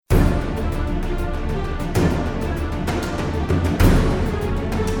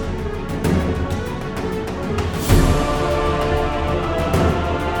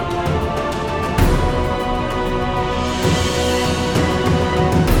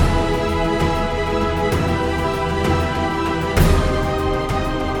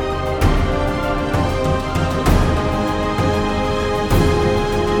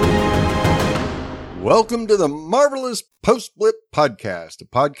Welcome to the Marvelous Post-Blip Podcast, a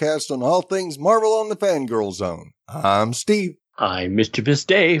podcast on all things Marvel on the Fangirl Zone. I'm Steve. I'm Mischievous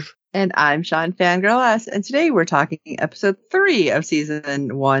Dave. And I'm Sean Fangirl S. And today we're talking episode 3 of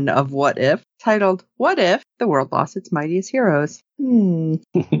season 1 of What If, titled What If the World Lost Its Mightiest Heroes?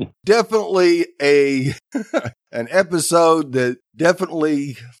 Definitely an episode that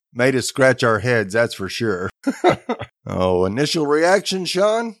definitely made us scratch our heads, that's for sure. Initial reaction,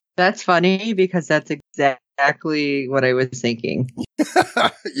 Sean? That's funny because that's exactly what I was thinking.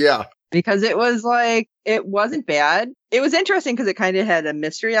 Yeah. Because it was like, it wasn't bad. It was interesting because it kind of had a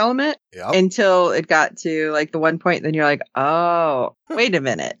mystery element until it got to like the one point. Then you're like, oh, wait a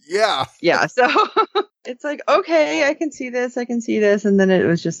minute. Yeah. Yeah. So it's like, okay, I can see this. And then it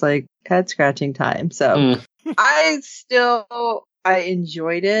was just like head scratching time. So I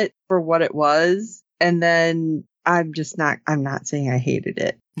enjoyed it for what it was. And then I'm not saying I hated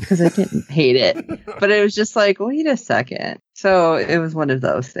it because I didn't hate it, but it was just like, wait a second. So it was one of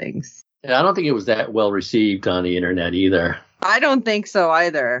those things. Yeah, I don't think it was that well received on the internet either. I don't think so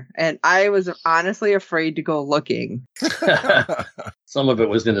either. And I was honestly afraid to go looking. Some of it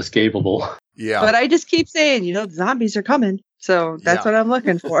was inescapable. Yeah. But I just keep saying, the zombies are coming. So that's what I'm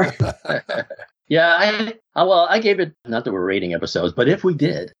looking for. Yeah, I gave it, not that we're rating episodes, but if we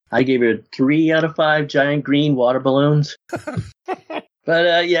did, I gave it 3 out of 5 giant green water balloons. But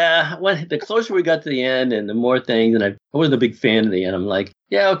the closer we got to the end and the more things, and I wasn't a big fan of the end, I'm like,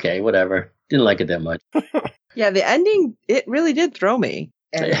 yeah, okay, whatever. Didn't like it that much. Yeah, the ending, it really did throw me.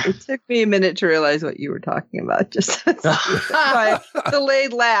 And it took me a minute to realize what you were talking about. Just my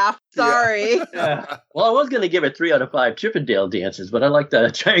delayed laugh. Sorry. Yeah. Well, I was going to give it 3 out of 5 Chippendale dances, but I like the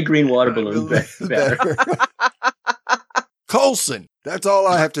giant green water balloon better. Coulson. That's all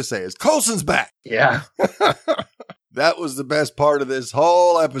I have to say is Coulson's back. Yeah. That was the best part of this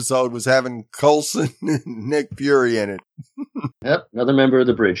whole episode, was having Coulson and Nick Fury in it. Yep, another member of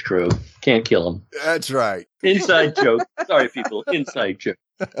the bridge crew. Can't kill him. That's right. Inside joke. Sorry, people. Inside joke.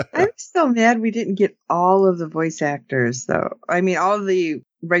 I'm so mad we didn't get all of the voice actors, though. I mean, all of the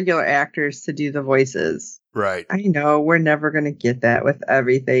regular actors to do the voices. Right. I know we're never going to get that with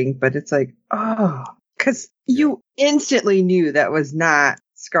everything, but it's like, because you instantly knew that was not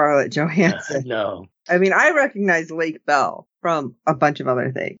Scarlett Johansson. No. I mean, I recognize Lake Bell from a bunch of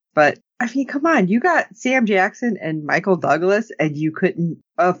other things, but I mean, come on, you got Sam Jackson and Michael Douglas, and you couldn't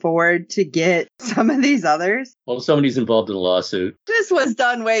afford to get some of these others? Well, somebody's involved in a lawsuit. This was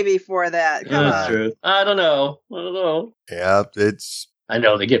done way before that. That's true. I don't know. Yeah, I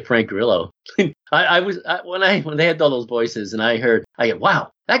know, they get Frank Grillo. When they had all those voices and I get,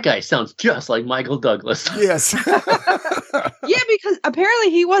 wow, that guy sounds just like Michael Douglas. Yes. Yeah, because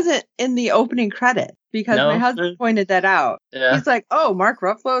apparently he wasn't in the opening credit because my husband pointed that out. Yeah. He's like, oh, Mark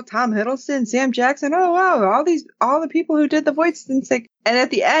Ruffalo, Tom Hiddleston, Sam Jackson. Oh, wow. All the people who did the voices. And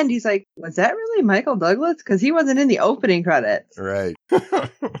at the end, he's like, was that really Michael Douglas? Because he wasn't in the opening credits. Right.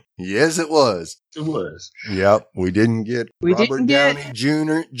 Yes, it was. It was. Yep. We didn't get Robert Downey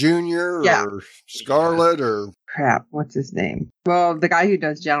Jr. or Scarlett or... Crap. What's his name? Well, the guy who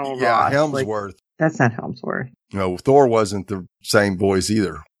does General Ross. Helmsworth. That's not Helmsworth. No, Thor wasn't the same voice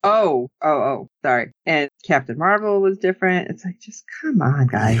either. Oh, sorry. And Captain Marvel was different. It's like, just come on,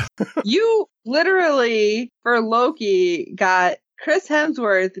 guys. You literally, for Loki, got Chris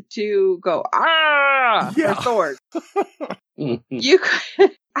Hemsworth to go, for Thor.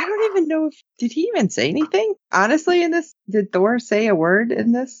 I don't even know did he even say anything? Honestly, in this, did Thor say a word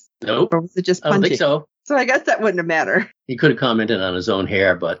in this? Nope. Or was it just punching? I don't think so. So I guess that wouldn't have mattered. He could have commented on his own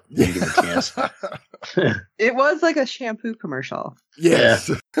hair, but didn't give him a chance. It was like a shampoo commercial. Yes.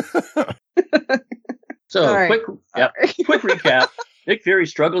 Yeah. So, quick recap. Nick Fury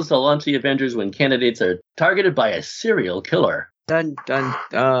struggles to launch the Avengers when candidates are targeted by a serial killer. Dun, dun,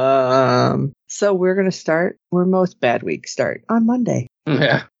 dun. So we're going to start where most bad weeks start, on Monday.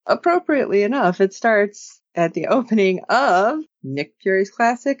 Yeah. Appropriately enough, it starts at the opening of Nick Fury's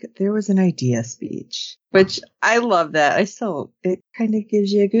classic, There Was an Idea speech, which I love that. It kind of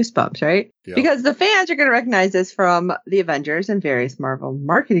gives you goosebumps, right? Yep. Because the fans are going to recognize this from the Avengers and various Marvel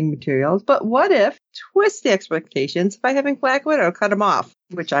marketing materials. But what if twist the expectations by having Black Widow cut him off?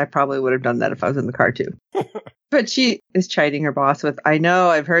 Which I probably would have done that if I was in the car too. But she is chiding her boss with, I know,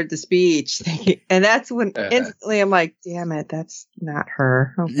 I've heard the speech. And that's when instantly I'm like, damn it, that's not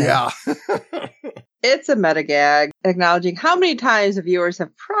her. Okay. Yeah. It's a meta gag acknowledging how many times the viewers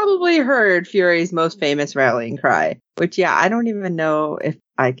have probably heard Fury's most famous rallying cry, which, I don't even know if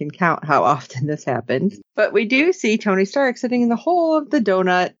I can count how often this happened. But we do see Tony Stark sitting in the hole of the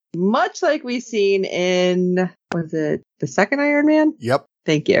donut, much like we've seen in, was it the second Iron Man? Yep.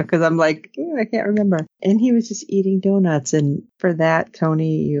 Thank you. Because I'm like, I can't remember. And he was just eating donuts. And for that,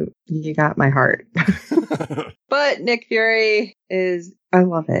 Tony, you got my heart. But Nick Fury is, I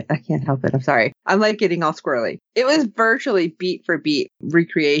love it. I can't help it. I'm sorry. I'm like getting all squirrely. It was virtually beat for beat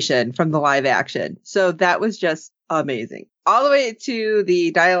recreation from the live action. So that was just amazing. All the way to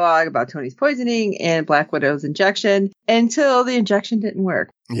the dialogue about Tony's poisoning and Black Widow's injection until the injection didn't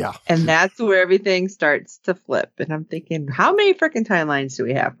work. Yeah. And that's where everything starts to flip. And I'm thinking, how many freaking timelines do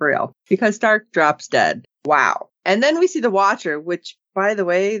we have for real? Because Stark drops dead. Wow. And then we see the Watcher, which, by the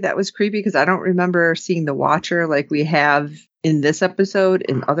way, that was creepy because I don't remember seeing the Watcher like we have in this episode,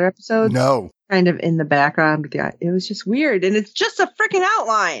 in other episodes. No. Kind of in the background. It was just weird. And it's just a freaking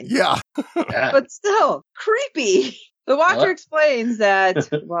outline. Yeah. But still, creepy. The Watcher explains that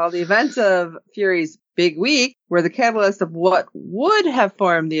while the events of Fury's big week were the catalyst of what would have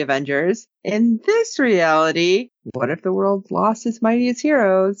formed the Avengers, in this reality, what if the world lost its mightiest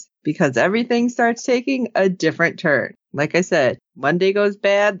heroes? Because everything starts taking a different turn. Like I said, Monday goes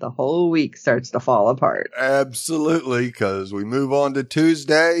bad, the whole week starts to fall apart. Absolutely, because we move on to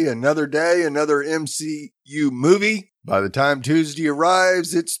Tuesday, another day, another MCU movie. By the time Tuesday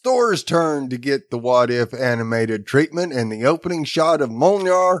arrives, it's Thor's turn to get the What If animated treatment, and the opening shot of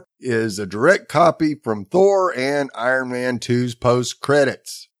Mjolnir is a direct copy from Thor and Iron Man 2's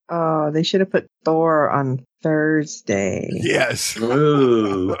post-credits. Oh, they should have put Thor on Thursday. Yes.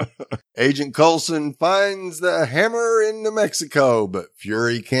 Ooh. Agent Coulson finds the hammer in New Mexico, but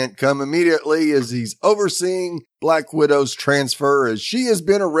Fury can't come immediately as he's overseeing Black Widow's transfer as she has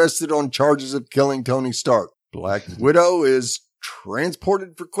been arrested on charges of killing Tony Stark. Black Widow is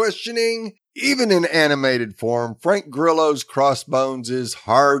transported for questioning. Even in animated form, Frank Grillo's Crossbones is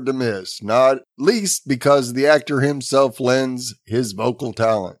hard to miss, not least because the actor himself lends his vocal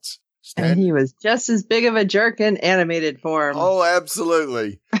talents. And he was just as big of a jerk in animated form. Oh,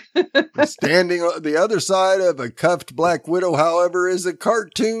 absolutely. Standing on the other side of a cuffed Black Widow, however, is a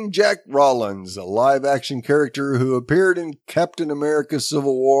cartoon Jack Rollins, a live-action character who appeared in Captain America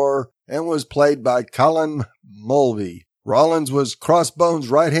Civil War and was played by Colin Mulvey. Rollins was Crossbones'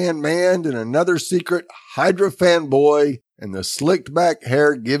 right-hand man and another secret Hydra fanboy, and the slicked-back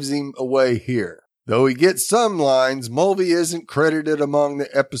hair gives him away here. Though he gets some lines, Mulvey isn't credited among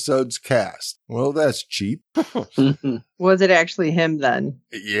the episode's cast. Well, that's cheap. Was it actually him then?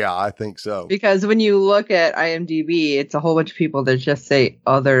 Yeah, I think so. Because when you look at IMDb, it's a whole bunch of people that just say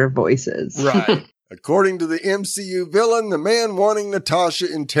other voices. Right. According to the MCU villain, the man wanting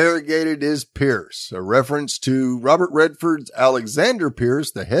Natasha interrogated is Pierce, a reference to Robert Redford's Alexander Pierce,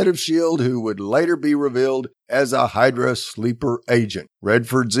 the head of S.H.I.E.L.D., who would later be revealed as a Hydra sleeper agent.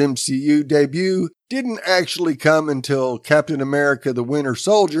 Redford's MCU debut didn't actually come until Captain America the Winter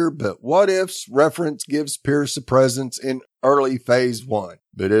Soldier, but What If's reference gives Pierce a presence in early Phase 1.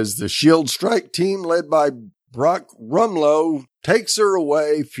 But as the S.H.I.E.L.D. strike team led by Brock Rumlow takes her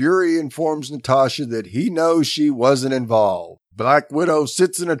away, Fury informs Natasha that he knows she wasn't involved. Black Widow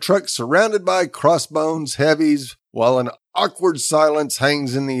sits in a truck surrounded by Crossbones heavies while an awkward silence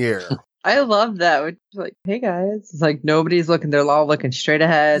hangs in the air. I love that. It's like, hey guys. It's like nobody's looking. They're all looking straight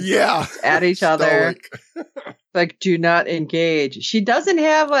ahead. Yeah. At each other. Like, do not engage. She doesn't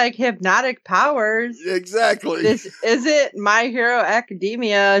have like hypnotic powers. Exactly. This isn't My Hero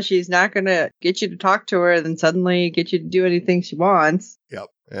Academia. She's not going to get you to talk to her and then suddenly get you to do anything she wants. Yep.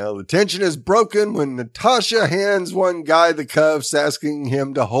 Well, the tension is broken when Natasha hands one guy the cuffs, asking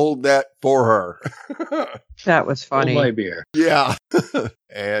him to hold that for her. That was funny. Hold my beer. Yeah.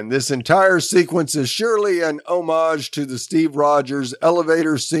 And this entire sequence is surely an homage to the Steve Rogers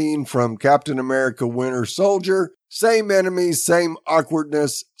elevator scene from Captain America Winter Soldier. Same enemies, same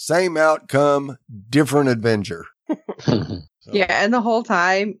awkwardness, same outcome, different adventure. Yeah, and the whole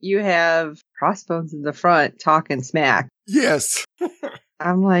time you have Crossbones in the front talking smack. Yes.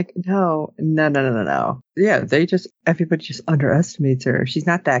 I'm like, no. Yeah, everybody just underestimates her. She's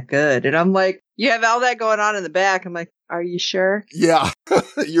not that good. And I'm like, you have all that going on in the back. I'm like, are you sure? Yeah.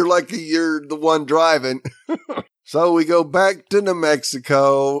 You're lucky you're the one driving. So we go back to New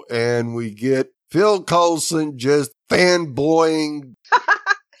Mexico and we get Phil Coulson just fanboying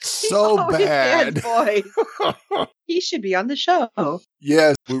so bad. He should be on the show.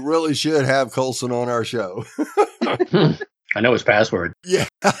 Yes, we really should have Coulson on our show. I know his password. Yeah.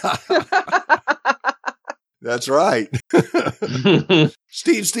 That's right.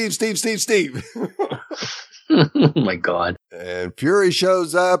 Steve. Oh my God. And Fury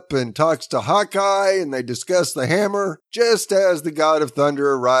shows up and talks to Hawkeye, and they discuss the hammer just as the God of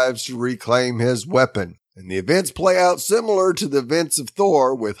Thunder arrives to reclaim his weapon. And the events play out similar to the events of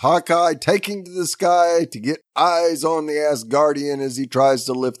Thor, with Hawkeye taking to the sky to get eyes on the Asgardian as he tries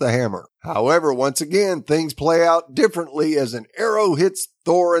to lift the hammer. However, once again, things play out differently as an arrow hits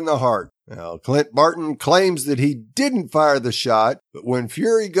Thor in the heart. Now, Clint Barton claims that he didn't fire the shot, but when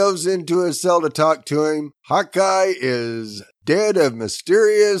Fury goes into his cell to talk to him, Hawkeye is dead of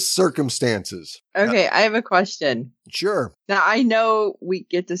mysterious circumstances. Okay, I have a question. Sure. Now, I know we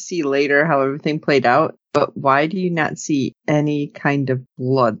get to see later how everything played out, but why do you not see any kind of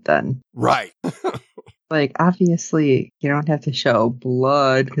blood then? Right. Like, obviously, you don't have to show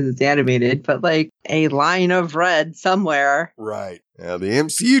blood because it's animated, but like a line of red somewhere. Right. Now, the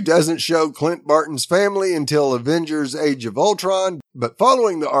MCU doesn't show Clint Barton's family until Avengers Age of Ultron, but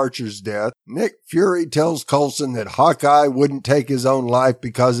following the Archer's death, Nick Fury tells Coulson that Hawkeye wouldn't take his own life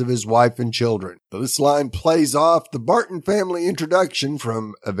because of his wife and children. So this line plays off the Barton family introduction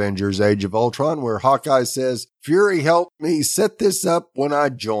from Avengers Age of Ultron, where Hawkeye says, "Fury helped me set this up when I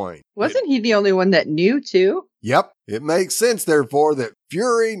joined." Wasn't he the only one that knew, too? Yep. It makes sense, therefore, that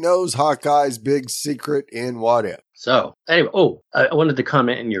Fury knows Hawkeye's big secret in What If. So, anyway, I wanted to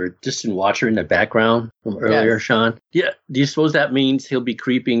comment on your distant watcher in the background from earlier, Yes. Sean. Yeah, do you suppose that means he'll be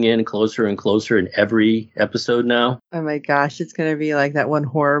creeping in closer and closer in every episode now? Oh my gosh, it's going to be like that one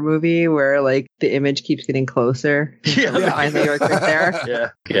horror movie where like the image keeps getting closer. Yeah. Finally, right there. Yeah.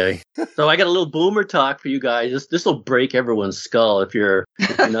 Okay. So I got a little boomer talk for you guys. This will break everyone's skull if you're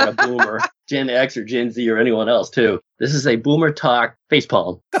not a boomer, Gen X or Gen Z or anyone else too. This is a boomer talk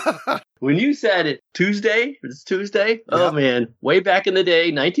facepalm. When you said it's Tuesday. Oh Yep. man, way back in the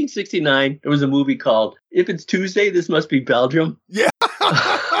day, 1969, there was a movie called If It's Tuesday, This Must Be Belgium. Yeah.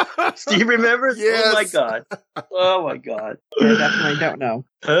 Steve remembers? Yes. Oh my God. Oh my God. I definitely don't know.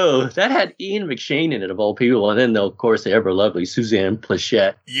 Oh, that had Ian McShane in it, of all people. And then, of course, the ever lovely Suzanne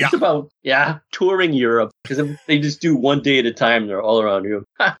Plachette. Yeah. It's about, touring Europe. Because they just do one day at a time. They're all around you.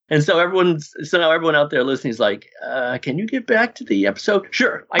 And so now everyone out there listening is like, can you get back to the episode?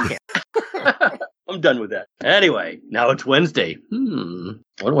 Sure, I can. I'm done with that. Anyway, now it's Wednesday.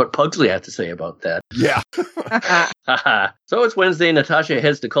 Wonder what Pugsley has to say about that. Yeah. So it's Wednesday. Natasha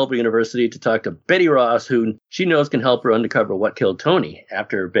heads to Culver University to talk to Betty Ross, who she knows can help her uncover what killed Tony.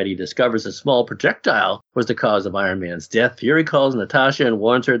 After Betty discovers a small projectile was the cause of Iron Man's death, Fury calls Natasha and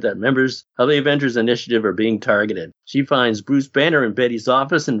warns her that members of the Avengers Initiative are being targeted. She finds Bruce Banner in Betty's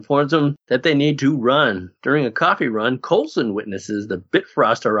office and informs him that they need to run. During a coffee run, Coulson witnesses the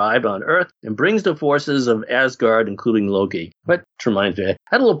Bifrost arrive on Earth and brings the forces of Asgard, including Loki. Which reminds me, I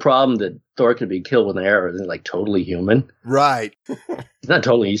had a little problem that Thor could be killed with an arrow. Isn't like totally human. Right. He's not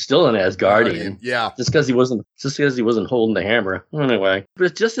totally. He's still an Asgardian. Yeah. Just because he wasn't holding the hammer. Anyway,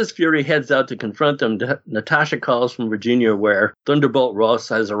 but just as Fury heads out to confront them, Natasha calls from Virginia, where Thunderbolt Ross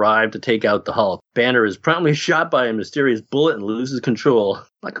has arrived to take out the Hulk. Banner is promptly shot by a mysterious bullet and loses control,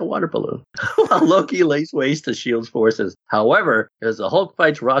 like a water balloon, while Loki lays waste to S.H.I.E.L.D.'s forces. However, as the Hulk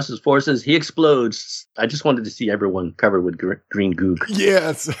fights Ross's forces, he explodes. I just wanted to see everyone covered with green gook.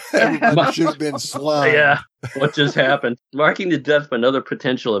 Yes. Everybody should have been slime. Yeah. What just happened? Marking the death of another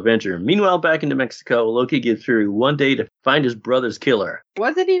potential Avenger. Meanwhile, back in New Mexico, Loki gives Fury one day to find his brother's killer.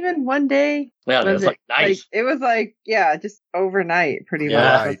 Was it even one day? Yeah, that's like nice. It was like, just overnight, pretty much,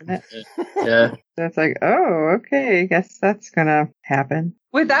 Right. wasn't it? Yeah. So it's like, oh, okay, I guess that's gonna happen.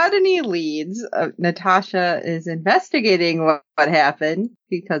 Without any leads, Natasha is investigating what happened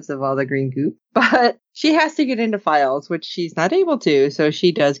because of all the green goop, but she has to get into files, which she's not able to, so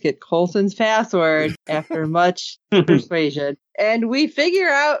she does get Coulson's password after much persuasion. And we figure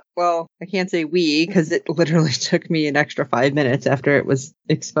out, well, I can't say we, because it literally took me an extra 5 minutes after it was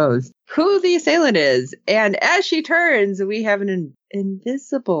exposed, who the assailant is. And as she turns, we have an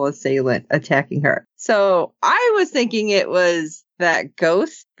invisible assailant attacking her. So I was thinking it was that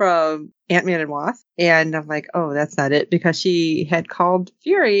ghost from Ant-Man and Wasp. And I'm like, oh, that's not it, because she had called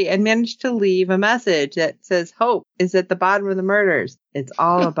Fury and managed to leave a message that says hope is at the bottom of the murders. It's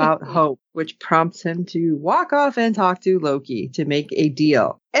all about hope, which prompts him to walk off and talk to Loki to make a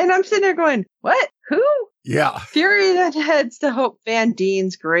deal. And I'm sitting there going, what? Who? Yeah. Fury then heads to Hope Van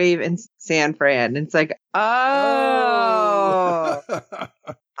Dien's grave in San Fran. And it's like, oh,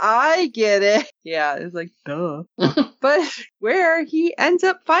 I get it. Yeah, it's like, duh. But where he ends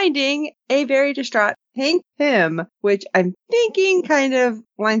up finding a very distraught Hank Pym, which I'm thinking kind of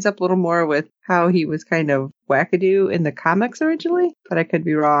lines up a little more with how he was kind of wackadoo in the comics originally, but I could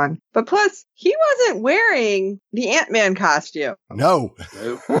be wrong. But plus, he wasn't wearing the Ant-Man costume. No.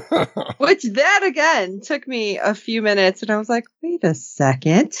 Which that, again, took me a few minutes, and I was like, wait a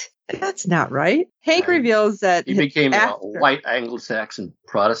second. That's not right. Hank reveals that he became a white Anglo-Saxon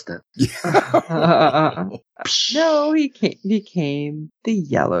Protestant. No, he became the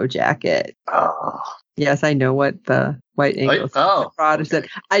Yellow Jacket. Oh. Yes, I know what the white Anglo-Saxon Protestant.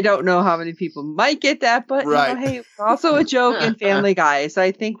 Okay. I don't know how many people might get that, but right. Hey, also a joke in Family Guy, so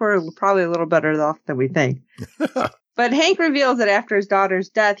I think we're probably a little better off than we think. But Hank reveals that after his daughter's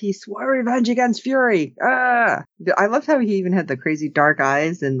death, he swore revenge against Fury. I loved how he even had the crazy dark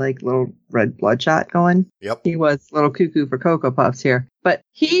eyes and like little red bloodshot going. Yep. He was a little cuckoo for Cocoa Puffs here. But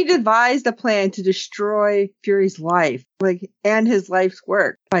he devised a plan to destroy Fury's life, and his life's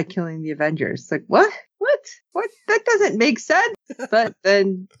work by killing the Avengers. Like, what? What? That doesn't make sense. But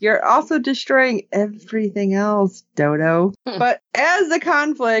then you're also destroying everything else, Dodo. But as the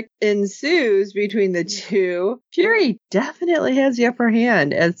conflict ensues between the two, Fury definitely has the upper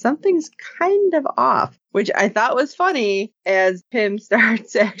hand as something's kind of off, which I thought was funny as Pym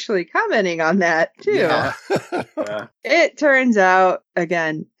starts actually commenting on that too. Yeah. It turns out,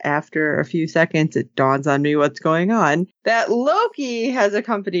 again, after a few seconds, it dawns on me what's going on, that Loki has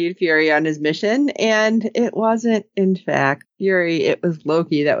accompanied Fury on his mission, and it wasn't, in fact, Fury, it was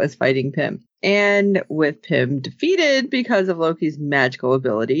Loki that was fighting Pym. And with Pym defeated because of Loki's magical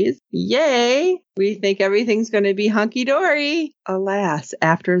abilities, yay, we think everything's going to be hunky-dory. Alas,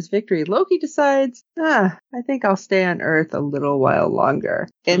 after his victory, Loki decides, I think I'll stay on Earth a little while longer.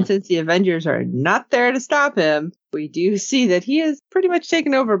 And since the Avengers are not there to stop him, we do see that he is pretty much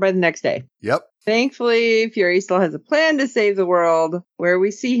taken over by the next day. Yep. Thankfully, Fury still has a plan to save the world, where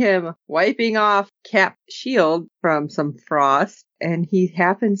we see him wiping off Cap's shield from some frost, and he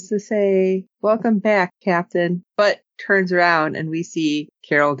happens to say, "Welcome back, Captain," but turns around and we see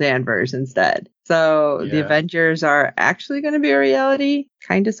Carol Danvers instead. So the Avengers are actually going to be a reality,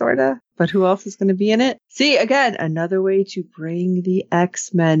 kind of, sort of. But who else is going to be in it? See, again, another way to bring the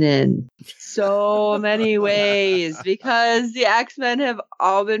X-Men in. So many ways, because the X-Men have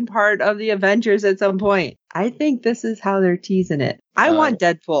all been part of the Avengers at some point. I think this is how they're teasing it. I want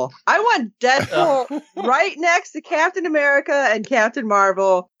Deadpool. I want Deadpool right next to Captain America and Captain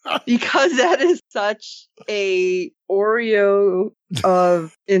Marvel, because that is such a Oreo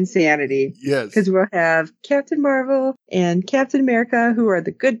of insanity. Yes. Because we'll have Captain Marvel and Captain America, who are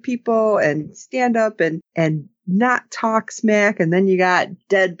the good people and stand up and not talk smack, and then you got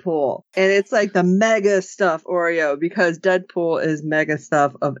Deadpool, and it's like the mega stuff Oreo, because Deadpool is mega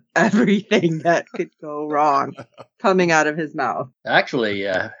stuff of everything that could go wrong coming out of his mouth. Actually,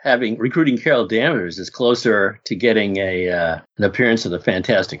 recruiting Carol Danvers is closer to getting an appearance of the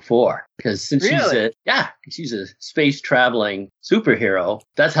Fantastic Four, because since she's a space traveling superhero,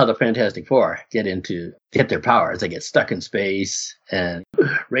 that's how the Fantastic Four get their powers. They get stuck in space and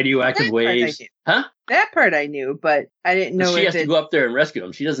radioactive waves. Huh? That part I knew, but I didn't know. She has to go up there and rescue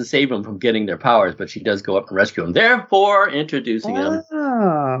them. She doesn't save them from getting their powers, but she does go up and rescue them. Therefore, introducing them.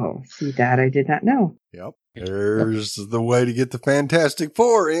 Oh, see, that I did not know. Yep. There's the way to get the Fantastic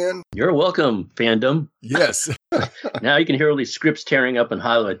Four in. You're welcome, fandom. Yes. Now you can hear all these scripts tearing up in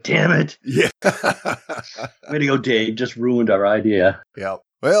Hollywood. Damn it. Yeah. Way to go, Dave. Just ruined our idea. Yep.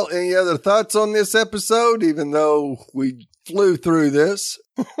 Well, any other thoughts on this episode, even though we flew through this?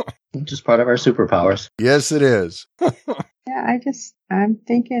 Just part of our superpowers. Yes, it is. Yeah, I'm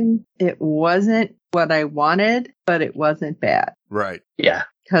thinking it wasn't what I wanted, but it wasn't bad. Right. Yeah.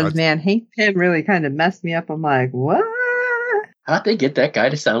 Because, man, Hank Pym really kind of messed me up. I'm like, what? How'd they get that guy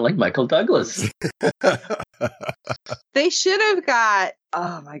to sound like Michael Douglas? They should have got,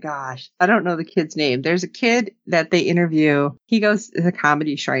 oh my gosh, I don't know the kid's name. There's a kid that they interview. He goes to the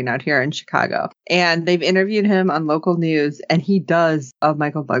Comedy Shrine out here in Chicago, and they've interviewed him on local news, and he does a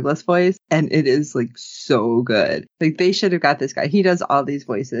Michael Douglas voice, and it is like so good. Like, they should have got this guy. He does all these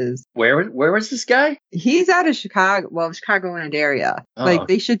voices. Where was this guy? He's out of Chicagoland area. Oh. Like,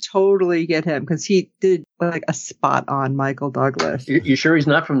 they should totally get him, because he did like a spot on Michael Douglas. You sure he's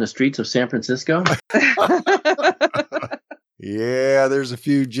not from the streets of San Francisco? Yeah, there's a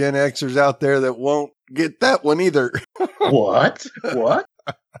few Gen Xers out there that won't get that one either. What?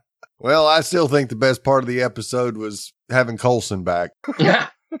 Well, I still think the best part of the episode was having Coulson back. Yeah.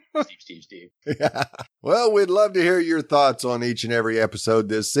 Steve. Yeah. Well, we'd love to hear your thoughts on each and every episode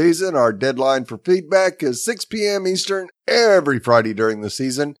this season. Our deadline for feedback is 6 p.m. Eastern every Friday during the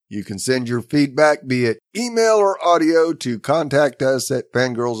season. You can send your feedback, be it email or audio, to contact us at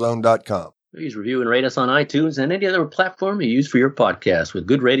fangirlzone.com. Please review and rate us on iTunes and any other platform you use for your podcast. With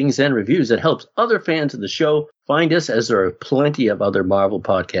good ratings and reviews, that helps other fans of the show find us, as there are plenty of other Marvel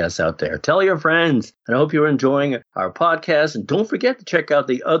podcasts out there. Tell your friends, and I hope you're enjoying our podcast. And don't forget to check out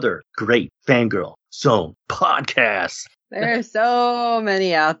the other great Fangirl Zone podcasts. There are so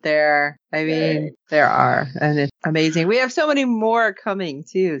many out there. I mean, there are, and it's amazing. We have so many more coming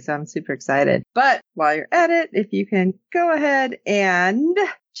too, so I'm super excited. But while you're at it, if you can go ahead and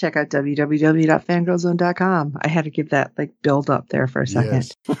check out www.fangirlzone.com. I had to give that build up there for a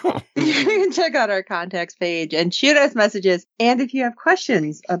second. Yes. You can check out our contacts page and shoot us messages. And if you have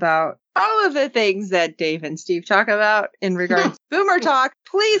questions about all of the things that Dave and Steve talk about in regards to Boomer Talk,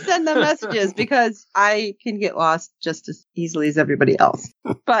 please send them messages because I can get lost just as easily as everybody else.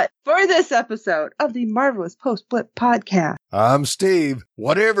 But for this episode of the Marvelous Post Blip Podcast, I'm Steve.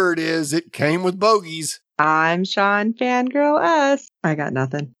 Whatever it is, it came with bogeys. I'm Sean Fangirl S. I got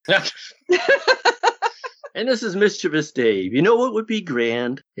nothing. And this is Mischievous Dave. You know what would be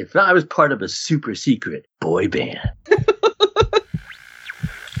grand? If I was part of a super secret boy band.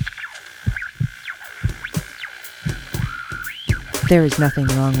 There is nothing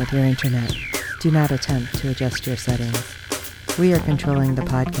wrong with your internet. Do not attempt to adjust your settings. We are controlling the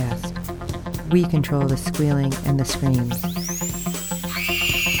podcast. We control the squealing and the screams.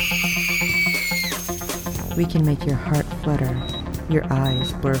 We can make your heart flutter, your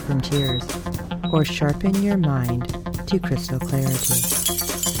eyes blur from tears, or sharpen your mind to crystal clarity.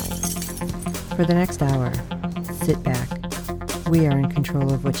 For the next hour, sit back. We are in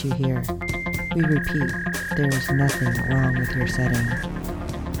control of what you hear. We repeat, there is nothing wrong with your settings.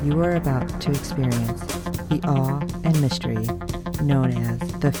 You are about to experience the awe and mystery known as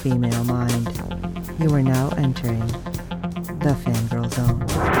the female mind. You are now entering the Fangirl Zone.